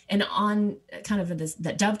 And on kind of this,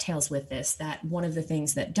 that dovetails with this, that one of the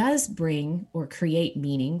things that does bring or create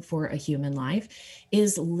meaning for a human life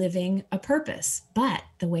is living a purpose. But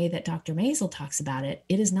the way that Dr. Maisel talks about it,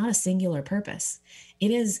 it is not a singular purpose.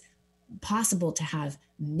 It is possible to have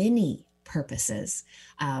many purposes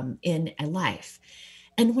in a life.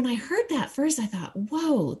 And when I heard that first, I thought,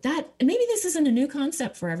 whoa, that maybe this isn't a new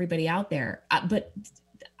concept for everybody out there, but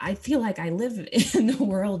I feel like I live in the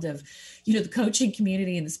world of, the coaching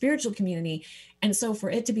community and the spiritual community. And so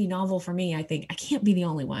for it to be novel for me, I think I can't be the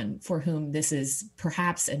only one for whom this is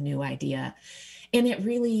perhaps a new idea. And it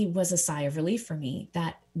really was a sigh of relief for me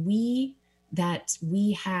that we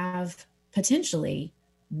have potentially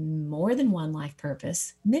more than one life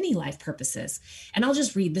purpose, many life purposes. And I'll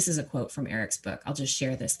just read, this is a quote from Eric's book. I'll just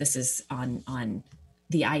share this. This is on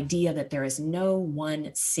the idea that there is no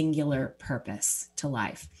one singular purpose to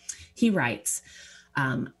life. He writes,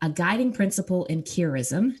 a guiding principle in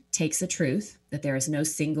Kierism takes a truth that there is no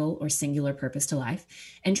single or singular purpose to life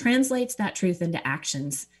and translates that truth into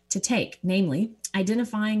actions to take, namely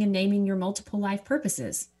identifying and naming your multiple life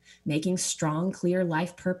purposes, making strong, clear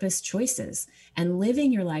life purpose choices, and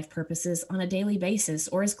living your life purposes on a daily basis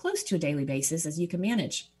or as close to a daily basis as you can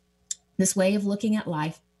manage. This way of looking at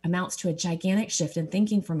life amounts to a gigantic shift in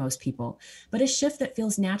thinking for most people, but a shift that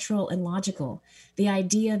feels natural and logical. The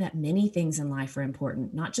idea that many things in life are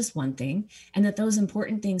important, not just one thing, and that those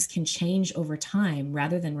important things can change over time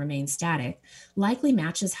rather than remain static, likely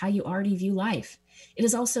matches how you already view life. It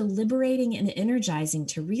is also liberating and energizing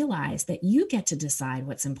to realize that you get to decide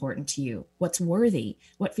what's important to you, what's worthy,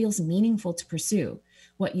 what feels meaningful to pursue.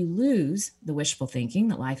 What you lose, the wishful thinking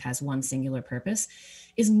that life has one singular purpose,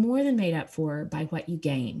 is more than made up for by what you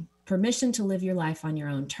gain, permission to live your life on your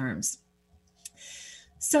own terms.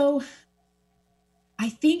 So I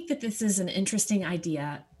think that this is an interesting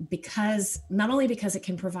idea because not only because it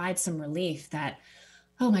can provide some relief that,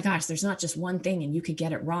 oh my gosh, there's not just one thing and you could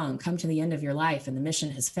get it wrong, come to the end of your life and the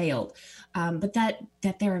mission has failed, but that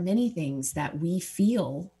there are many things that we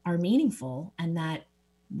feel are meaningful and that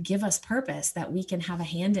give us purpose that we can have a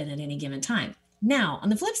hand in at any given time. Now, on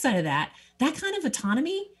the flip side of that kind of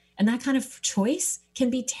autonomy and that kind of choice can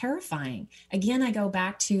be terrifying. Again, I go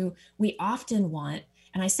back to, we often want,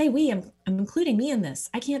 and I say we, I'm including me in this.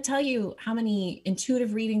 I can't tell you how many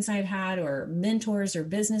intuitive readings I've had or mentors or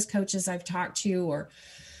business coaches I've talked to or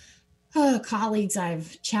colleagues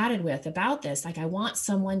I've chatted with about this. Like, I want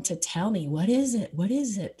someone to tell me, what is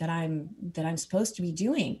it that I'm supposed to be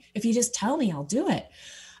doing? If you just tell me, I'll do it.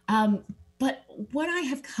 But what I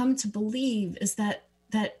have come to believe is that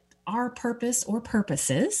our purpose or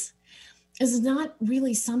purposes is not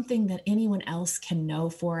really something that anyone else can know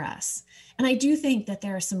for us. And I do think that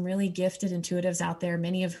there are some really gifted intuitives out there,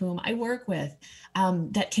 many of whom I work with,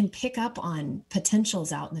 that can pick up on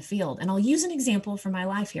potentials out in the field. And I'll use an example from my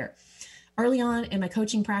life here. Early on in my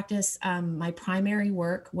coaching practice, my primary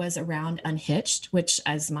work was around Unhitched, which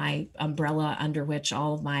is my umbrella under which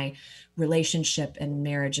all of my relationship and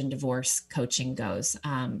marriage and divorce coaching goes.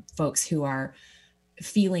 Folks who are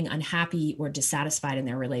feeling unhappy or dissatisfied in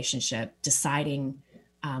their relationship, deciding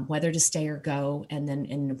whether to stay or go, and then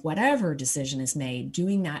in whatever decision is made,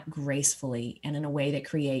 doing that gracefully and in a way that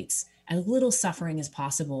creates as little suffering as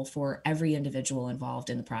possible for every individual involved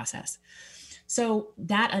in the process. So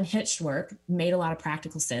that Unhitched work made a lot of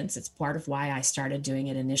practical sense. It's part of why I started doing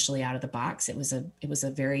it initially out of the box. It was a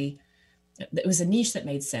niche that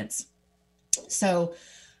made sense. So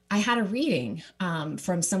I had a reading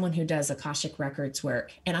from someone who does Akashic Records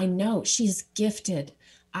work, and I know she's gifted.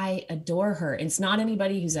 I adore her. It's not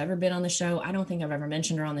anybody who's ever been on the show. I don't think I've ever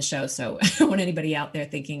mentioned her on the show. So I don't want anybody out there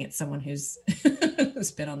thinking it's someone who's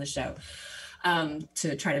been on the show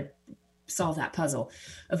to try to solve that puzzle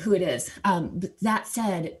of who it is. But that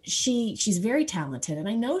said, she's very talented, and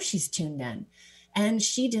I know she's tuned in. And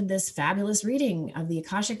she did this fabulous reading of the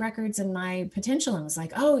Akashic Records and my potential, and was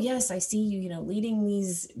like, oh yes, I see you, leading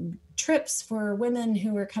these trips for women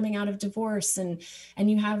who are coming out of divorce, and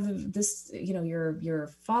you have this,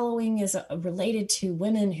 your following is related to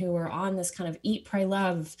women who are on this kind of eat, pray,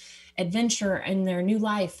 love adventure in their new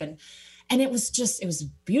life. And it was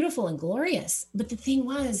beautiful and glorious. But the thing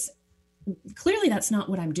was, clearly that's not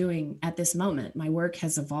what I'm doing at this moment. My work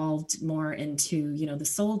has evolved more into, the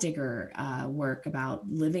soul digger work about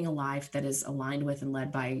living a life that is aligned with and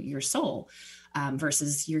led by your soul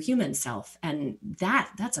versus your human self. And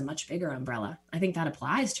that's a much bigger umbrella. I think that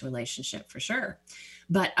applies to relationship for sure.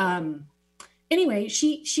 But anyway,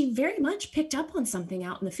 she very much picked up on something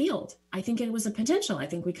out in the field. I think it was a potential. I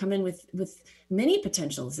think we come in with many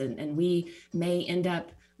potentials, and we may end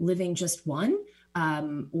up living just one,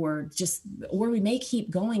 or we may keep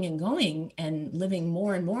going and going and living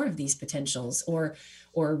more and more of these potentials, or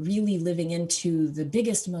really living into the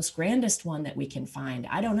biggest, most grandest one that we can find.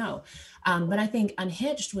 I don't know. But I think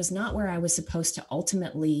Unhitched was not where I was supposed to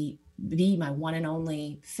ultimately be my one and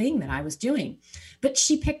only thing that I was doing. But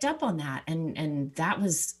she picked up on that, and that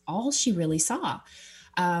was all she really saw.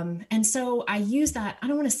 And so I use that, I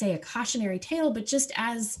don't want to say a cautionary tale, but just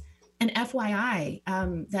as an FYI,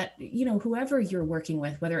 that, whoever you're working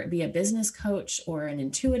with, whether it be a business coach or an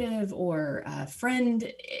intuitive or a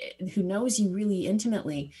friend who knows you really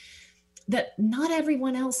intimately, that not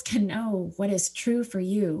everyone else can know what is true for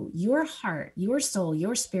you. Your heart, your soul,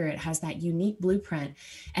 your spirit has that unique blueprint,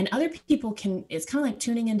 and other people can, it's kind of like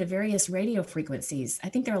tuning into various radio frequencies. I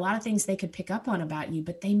think there are a lot of things they could pick up on about you,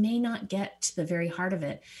 but they may not get to the very heart of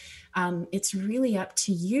it. It's really up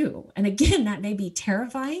to you. And again, that may be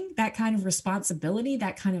terrifying, that kind of responsibility,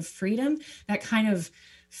 that kind of freedom, that kind of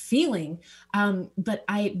feeling. But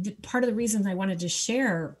part of the reasons I wanted to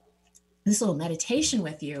share this little meditation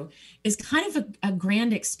with you is kind of a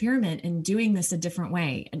grand experiment in doing this a different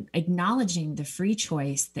way, and acknowledging the free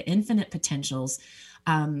choice, the infinite potentials,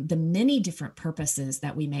 the many different purposes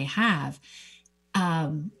that we may have,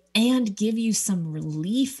 and give you some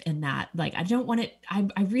relief in that. Like, I don't want it, I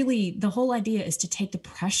really, the whole idea is to take the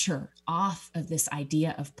pressure off of this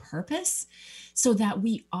idea of purpose, so that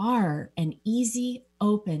we are an easy,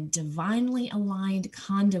 open, divinely aligned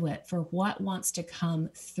conduit for what wants to come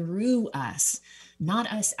through us,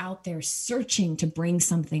 not us out there searching to bring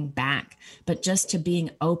something back, but just to being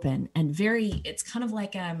open. And it's kind of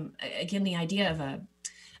like, again, the idea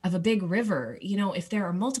of a big river. If there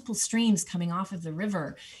are multiple streams coming off of the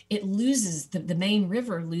river, it loses, the main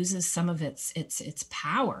river loses some of its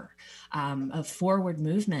power of forward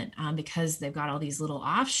movement, because they've got all these little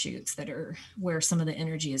offshoots that are where some of the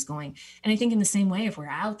energy is going. And I think in the same way, if we're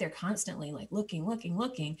out there constantly like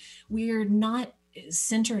looking, we're not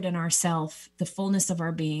centered in ourself, the fullness of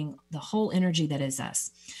our being, the whole energy that is us.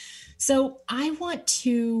 So I want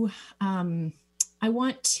to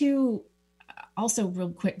also, real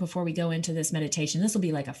quick, before we go into this meditation, this will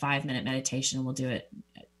be like a 5-minute meditation, and we'll do it.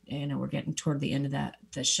 We're getting toward the end of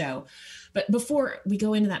the show. But before we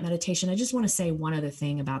go into that meditation, I just want to say one other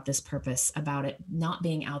thing about this purpose, about it not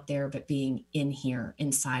being out there, but being in here,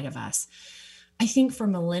 inside of us. I think for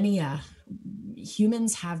millennia,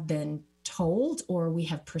 humans have been told, or we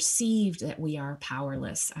have perceived, that we are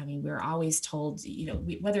powerless. I mean, we're always told,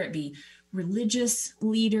 whether it be religious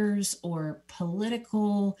leaders or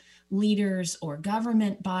political leaders or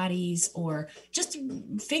government bodies or just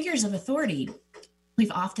figures of authority,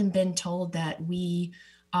 we've often been told that we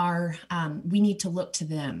need to look to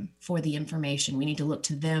them for the information. We need to look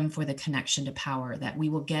to them for the connection to power, that we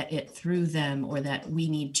will get it through them, or that we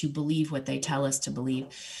need to believe what they tell us to believe.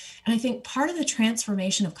 And I think part of the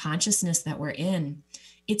transformation of consciousness that we're in,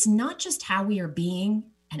 it's not just how we are being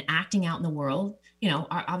and acting out in the world.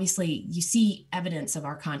 Obviously you see evidence of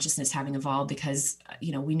our consciousness having evolved because,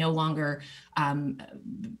 we no longer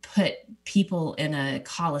put people in a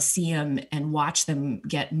coliseum and watch them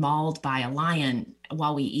get mauled by a lion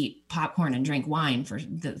while we eat popcorn and drink wine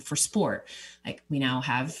for sport. Like, we now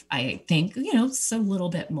have, I think, it's a little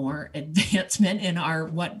bit more advancement in our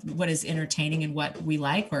what is entertaining and what we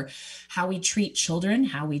like, or how we treat children,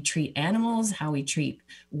 how we treat animals, how we treat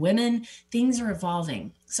women. Things are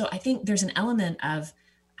evolving. So I think there's an element of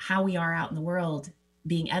how we are out in the world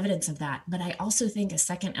being evidence of that. But I also think a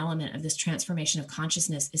second element of this transformation of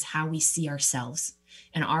consciousness is how we see ourselves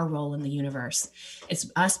and our role in the universe. It's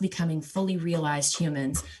us becoming fully realized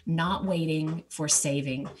humans, not waiting for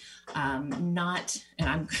saving, and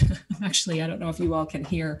I'm actually, I don't know if you all can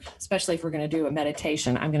hear, especially if we're going to do a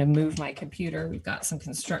meditation, I'm going to move my computer. We've got some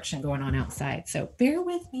construction going on outside. So bear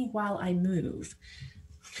with me while I move.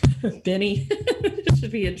 Benny, this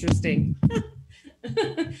should be interesting.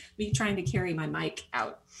 Me trying to carry my mic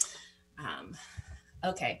out.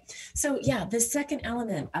 Okay. So yeah, the second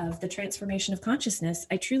element of the transformation of consciousness,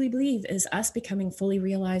 I truly believe, is us becoming fully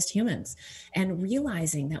realized humans and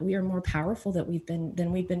realizing that we are more powerful than we've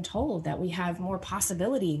been told, that we have more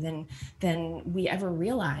possibility than we ever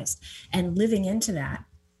realized, and living into that,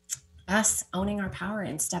 us owning our power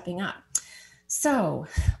and stepping up. So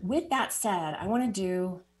with that said, I want to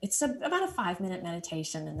do, it's about a 5-minute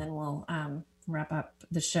meditation, and then we'll wrap up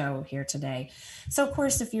the show here today. So of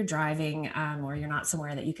course, if you're driving or you're not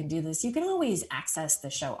somewhere that you can do this, you can always access the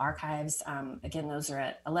show archives. Again, those are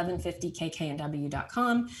at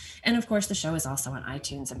 1150kknw.com. And of course, the show is also on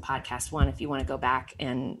iTunes and Podcast One if you want to go back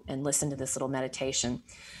and listen to this little meditation.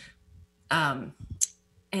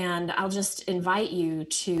 And I'll just invite you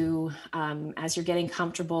to, as you're getting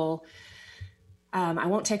comfortable, I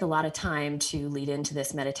won't take a lot of time to lead into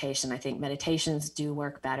this meditation. I think meditations do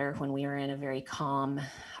work better when we are in a very calm,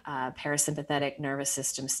 parasympathetic nervous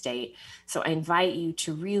system state. So I invite you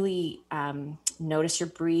to really notice your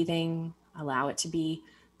breathing, allow it to be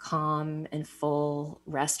calm and full,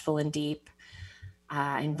 restful and deep.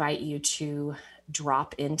 I invite you to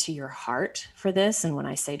drop into your heart for this. And when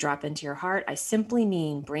I say drop into your heart, I simply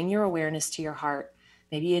mean bring your awareness to your heart,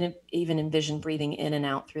 maybe even envision breathing in and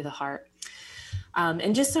out through the heart.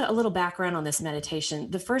 And just a little background on this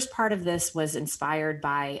meditation. The first part of this was inspired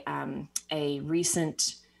by a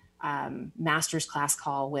recent master's class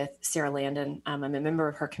call with Sarah Landon. I'm a member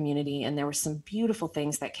of her community, and there were some beautiful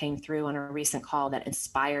things that came through on a recent call that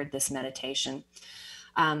inspired this meditation.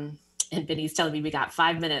 And Benny's telling me we got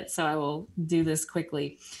 5 minutes, so I will do this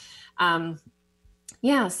quickly.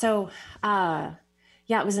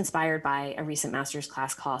 It was inspired by a recent master's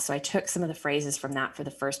class call. So I took some of the phrases from that for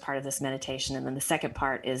the first part of this meditation. And then the second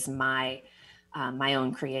part is my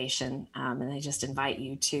own creation. And I just invite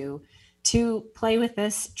you to play with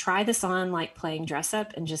this, try this on like playing dress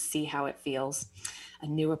up, and just see how it feels. A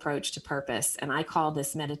new approach to purpose. And I call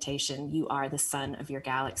this meditation, You Are the Sun of Your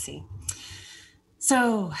Galaxy.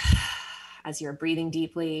 So as you're breathing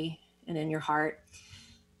deeply and in your heart,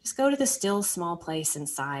 just go to the still small place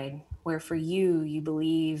inside where for you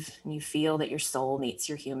believe and you feel that your soul meets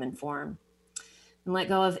your human form. And let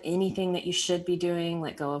go of anything that you should be doing.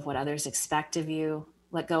 Let go of what others expect of you.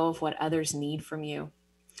 Let go of what others need from you.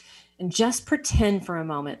 And just pretend for a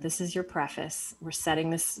moment, this is your preface. We're setting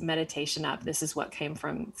this meditation up. This is what came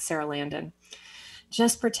from Sarah Landon.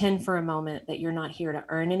 Just pretend for a moment that you're not here to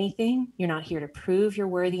earn anything. You're not here to prove your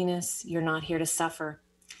worthiness. You're not here to suffer.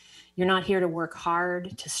 You're not here to work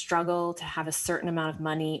hard, to struggle, to have a certain amount of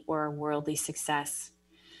money or worldly success,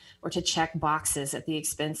 or to check boxes at the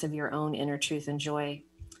expense of your own inner truth and joy.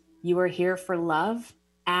 You are here for love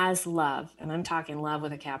as love, and I'm talking love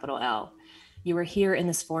with a capital L. You are here in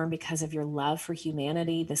this form because of your love for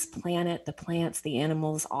humanity, this planet, the plants, the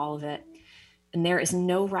animals, all of it. And there is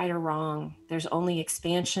no right or wrong. There's only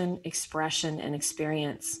expansion, expression, and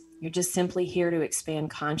experience. You're just simply here to expand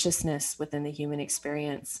consciousness within the human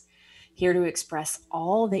experience. Here to express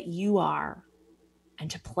all that you are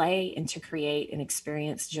and to play and to create and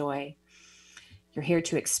experience joy. You're here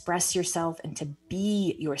to express yourself and to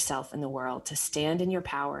be yourself in the world, to stand in your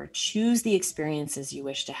power, choose the experiences you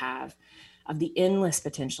wish to have of the endless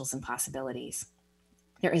potentials and possibilities.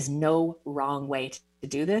 There is no wrong way to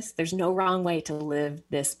do this. There's no wrong way to live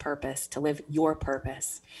this purpose, to live your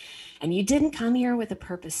purpose. And you didn't come here with a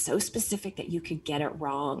purpose so specific that you could get it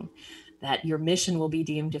wrong, that your mission will be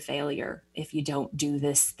deemed a failure if you don't do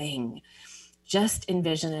this thing. Just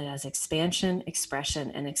envision it as expansion,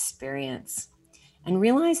 expression, and experience. And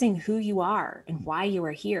realizing who you are and why you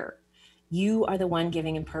are here. You are the one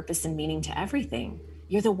giving in purpose and meaning to everything.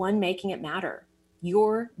 You're the one making it matter.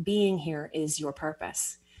 Your being here is your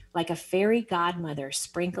purpose. Like a fairy godmother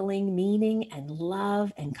sprinkling meaning and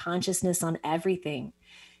love and consciousness on everything.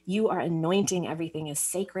 You are anointing everything as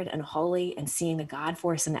sacred and holy and seeing the God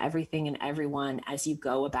force in everything and everyone as you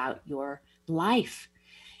go about your life.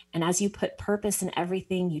 And as you put purpose in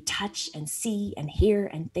everything you touch and see and hear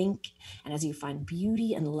and think, and as you find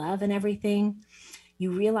beauty and love in everything,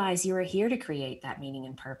 you realize you are here to create that meaning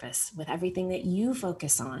and purpose with everything that you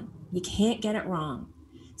focus on. You can't get it wrong.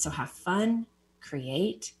 So have fun,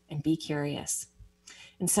 create, and be curious.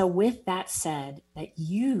 And so with that said, that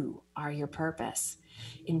you are your purpose,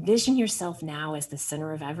 envision yourself now as the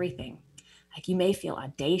center of everything. Like you may feel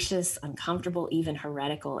audacious, uncomfortable, even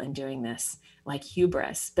heretical in doing this, like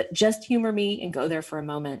hubris, but just humor me and go there for a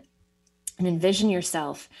moment and envision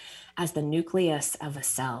yourself as the nucleus of a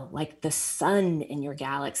cell, like the sun in your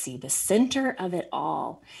galaxy, the center of it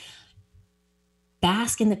all.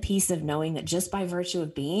 Bask in the peace of knowing that just by virtue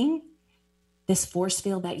of being this force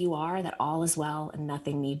field that you are, that all is well and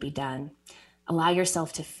nothing need be done. Allow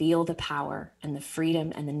yourself to feel the power and the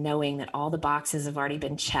freedom and the knowing that all the boxes have already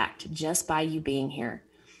been checked just by you being here.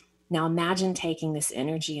 Now imagine taking this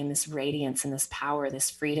energy and this radiance and this power, this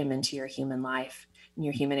freedom into your human life and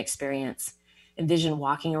your human experience. Envision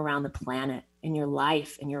walking around the planet in your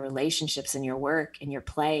life, in your relationships, in your work, in your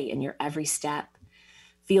play, in your every step.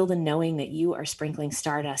 Feel the knowing that you are sprinkling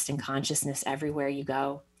stardust and consciousness everywhere you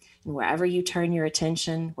go. And wherever you turn your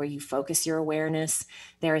attention, where you focus your awareness,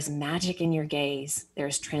 there is magic in your gaze. There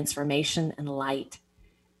is transformation and light.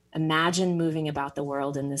 Imagine moving about the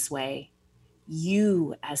world in this way.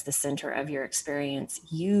 You as the center of your experience,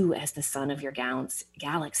 you as the sun of your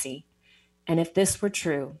galaxy. And if this were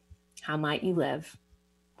true, how might you live?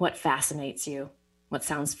 What fascinates you? What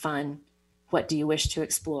sounds fun? What do you wish to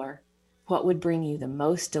explore? What would bring you the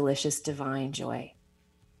most delicious divine joy?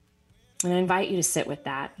 And I invite you to sit with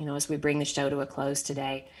that, as we bring the show to a close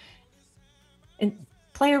today, and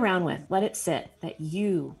play around with, let it sit, that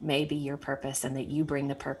you may be your purpose and that you bring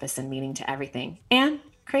the purpose and meaning to everything, and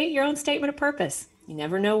create your own statement of purpose. You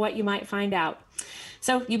never know what you might find out.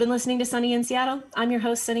 So you've been listening to Sunny in Seattle. I'm your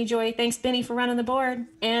host, Sunny Joy. Thanks, Benny, for running the board,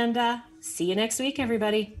 and see you next week,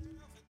 everybody.